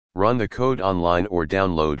Run the code online or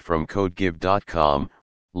download from codegive.com,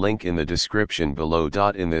 link in the description below.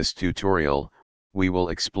 In this tutorial, we will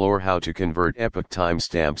explore how to convert epoch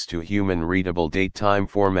timestamps to human-readable datetime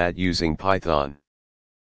format using Python.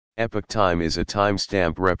 Epoch time is a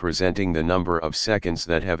timestamp representing the number of seconds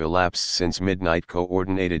that have elapsed since midnight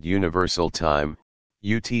Coordinated Universal Time,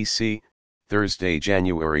 UTC, Thursday,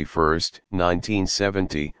 January 1,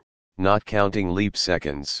 1970, not counting leap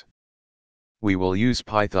seconds. We will use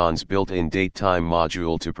Python's built-in datetime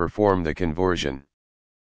module to perform the conversion.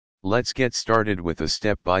 Let's get started with a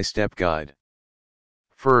step-by-step guide.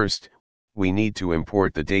 First, we need to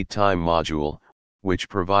import the datetime module, which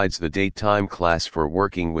provides the datetime class for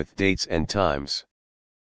working with dates and times.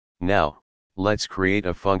 Now, let's create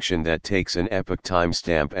a function that takes an epoch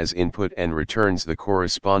timestamp as input and returns the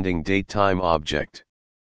corresponding datetime object.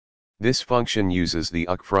 This function uses the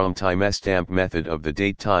uck_from_timestamp method of the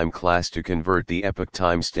datetime class to convert the epoch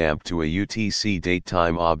timestamp to a UTC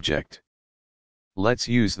datetime object. Let's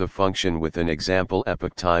use the function with an example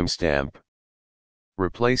epoch timestamp.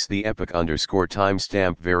 Replace the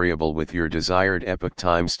epoch_timestamp variable with your desired epoch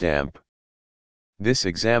timestamp. This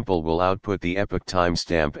example will output the epoch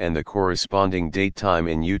timestamp and the corresponding datetime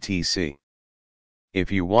in UTC.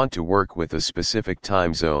 If you want to work with a specific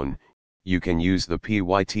time zone, you can use the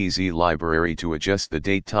pytz library to adjust the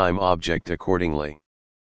datetime object accordingly.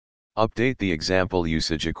 Update the example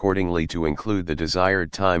usage accordingly to include the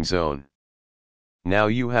desired time zone. Now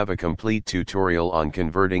you have a complete tutorial on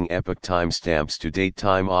converting epoch timestamps to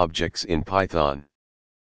datetime objects in Python.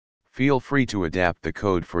 Feel free to adapt the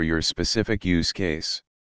code for your specific use case.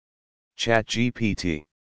 ChatGPT.